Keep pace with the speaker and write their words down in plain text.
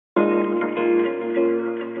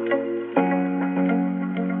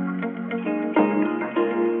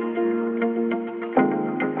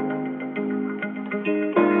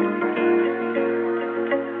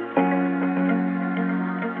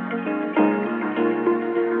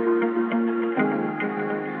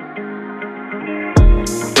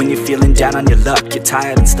feeling down on your luck, you're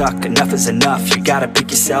tired and stuck, enough is enough. You gotta pick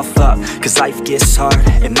yourself up, cause life gets hard.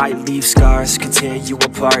 It might leave scars, could tear you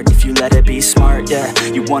apart if you let it be smart, yeah.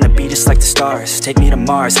 You wanna be just like the stars, take me to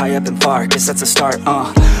Mars, high up and far, cause that's a start,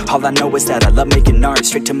 All I know is that I love making art,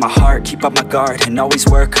 straight to my heart, keep up my guard, and always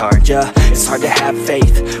work hard, yeah. It's hard to have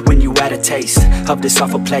faith when you had a taste of this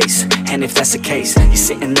awful place, and if that's the case, you're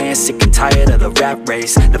sitting there sick and tired of the rat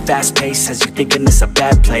race. The fast pace has you thinking it's a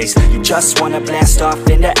bad place. You just wanna blast off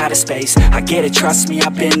into outer space. I get it, trust me,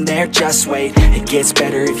 I've been there, just wait. It gets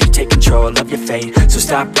better if you take control of your fate. So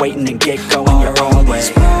stop waiting and get going your own way.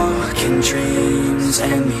 These broken dreams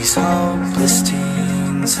and these hopeless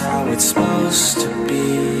teens, how it's supposed to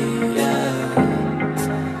be, yeah.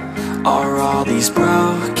 Are all these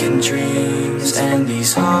broken dreams and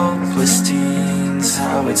these hopeless teens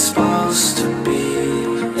how it's supposed to be,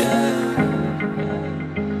 yeah.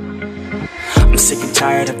 I'm sick and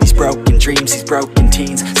tired of these broken dreams, these broken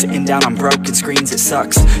teens, sitting down on broken screens. It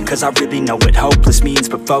sucks, cause I really know what hopeless means,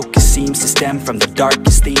 but focus seems to stem from the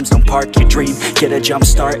darkest themes. Don't park your dream, get a jump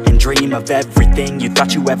start and dream of everything you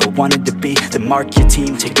thought you ever wanted to be. Then mark your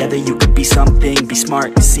team, together you could be something. Be smart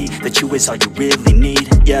and see that you is all you really need,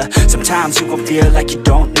 yeah. Sometimes you gon' feel like you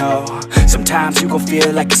don't know, sometimes you gon'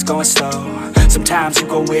 feel like it's going slow, sometimes you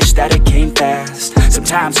gon' wish that it came fast,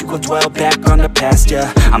 sometimes you gon' dwell back on the past,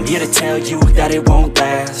 yeah. I'm here to tell you that it won't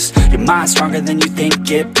last. Your mind's stronger than you think,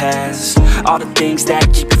 get past all the things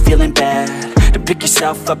that keep you feeling bad, to pick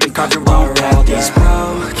yourself up and carve your own path. All these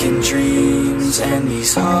broken dreams and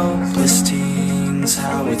these hopeless teens,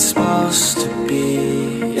 how it's supposed to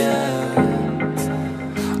be, yeah.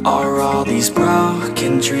 Are all these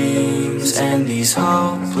broken dreams and these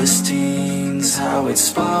hopeless teens how it's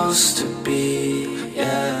supposed to be,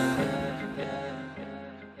 yeah.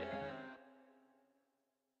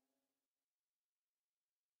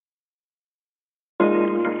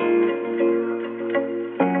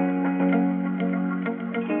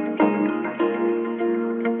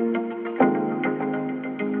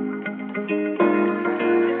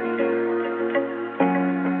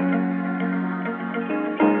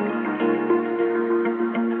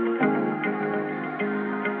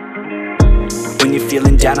 When you're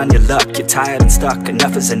feeling down on your luck, you're tired and stuck,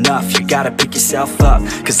 enough is enough. You gotta pick yourself up,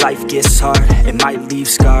 cause life gets hard. It might leave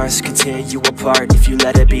scars, could tear you apart if you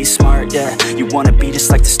let it be smart, yeah. You wanna be just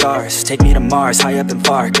like the stars, take me to Mars, high up and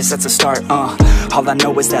far, cause that's a start, All I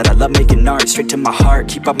know is that I love making art, straight to my heart,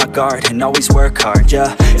 keep up my guard, and always work hard,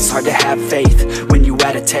 yeah. It's hard to have faith when you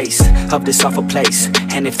had a taste of this awful place,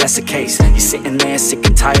 and if that's the case, you're sitting there sick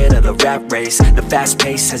and tired of the rat race. The fast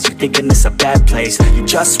pace has you thinking it's a bad place. You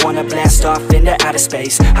just wanna blast off into outer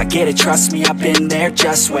space. I get it, trust me, I've been there,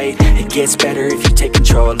 just wait. It gets better if you take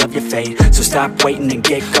control of your fate. So stop waiting and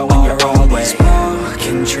get going your own way. These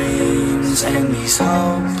broken dreams and these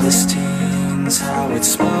hopeless teens, how it's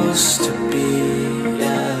supposed to be,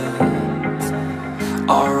 yeah.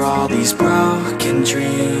 Are all these broken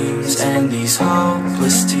dreams and these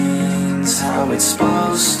hopeless teens how it's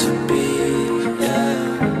supposed to be,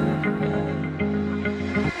 yeah.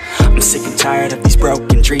 I'm sick and tired of these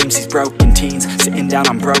broken dreams, these broken teens, sitting down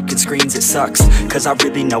on broken screens. It sucks, cause I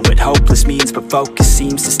really know what hopeless means, but focus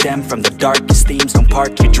seems to stem from the darkest themes. Don't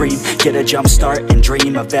park your dream, get a jump start and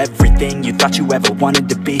dream of everything you thought you ever wanted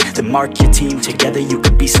to be. Then mark your team, together you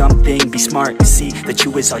could be something. Be smart and see that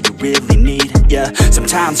you is all you really need, yeah.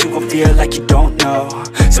 Sometimes you gon' feel like you don't know,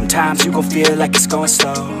 sometimes you gon' feel like it's going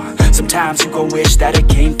slow, sometimes you gon' wish that it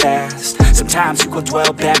came fast, sometimes you gon'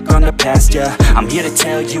 dwell back on the past, yeah. I'm here to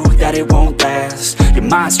tell you that it won't last. Your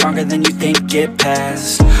mind's stronger than you think, get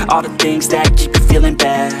past all the things that keep you feeling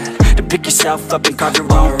bad, to pick yourself up and carve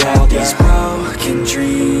your own path, yeah. All these broken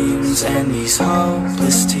dreams and these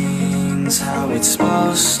hopeless teens, how it's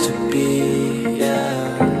supposed to be,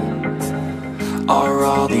 yeah. Are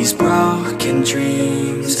all these broken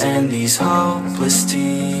dreams and these hopeless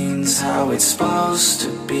teens how it's supposed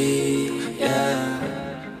to be, yeah.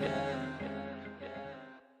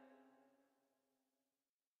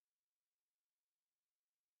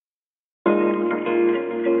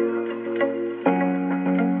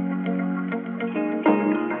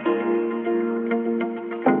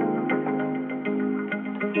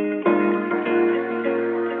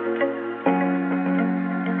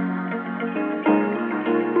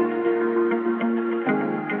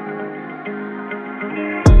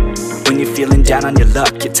 When you're feeling down on your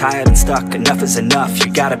luck, you're tired and stuck. Enough is enough, you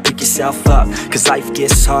gotta pick yourself up. Cause life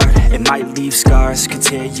gets hard, it might leave scars, could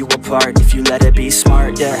tear you apart if you let it be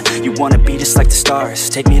smart. Yeah, you wanna be just like the stars,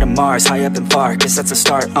 take me to Mars, high up and far, guess that's a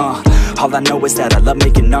start. All I know is that I love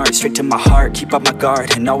making art, straight to my heart, keep up my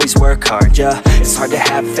guard and always work hard. Yeah, it's hard to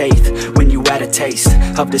have faith when you had a taste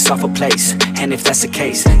of this awful place. And if that's the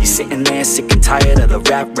case, you're sitting there sick and tired of the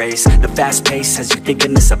rat race. The fast pace has you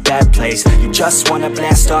thinking it's a bad place. You just wanna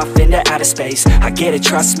blast off into outer space. I get it,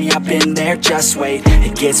 trust me, I've been there, just wait.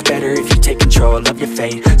 It gets better if you take control of your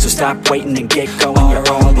fate. So stop waiting and get going your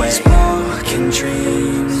own way. Broken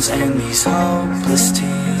dreams and these hopeless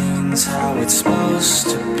teens, how it's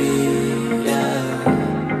supposed to be,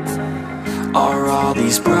 yeah. Are all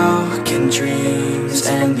these broken dreams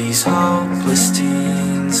and these hopeless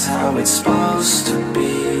teens how it's supposed to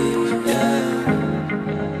be, yeah.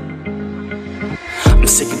 I'm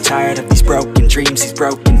sick and tired of these broken dreams, these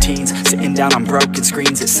broken teens, sitting down on broken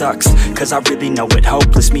screens. It sucks, cause I really know what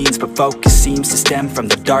hopeless means, but focus seems to stem from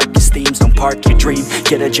the darkest themes. Don't park your dream,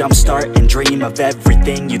 get a jump start and dream of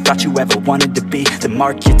everything you thought you ever wanted to be. Then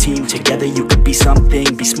mark your team, together you can be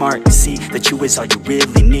something. Be smart and see that you is all you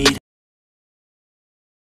really need.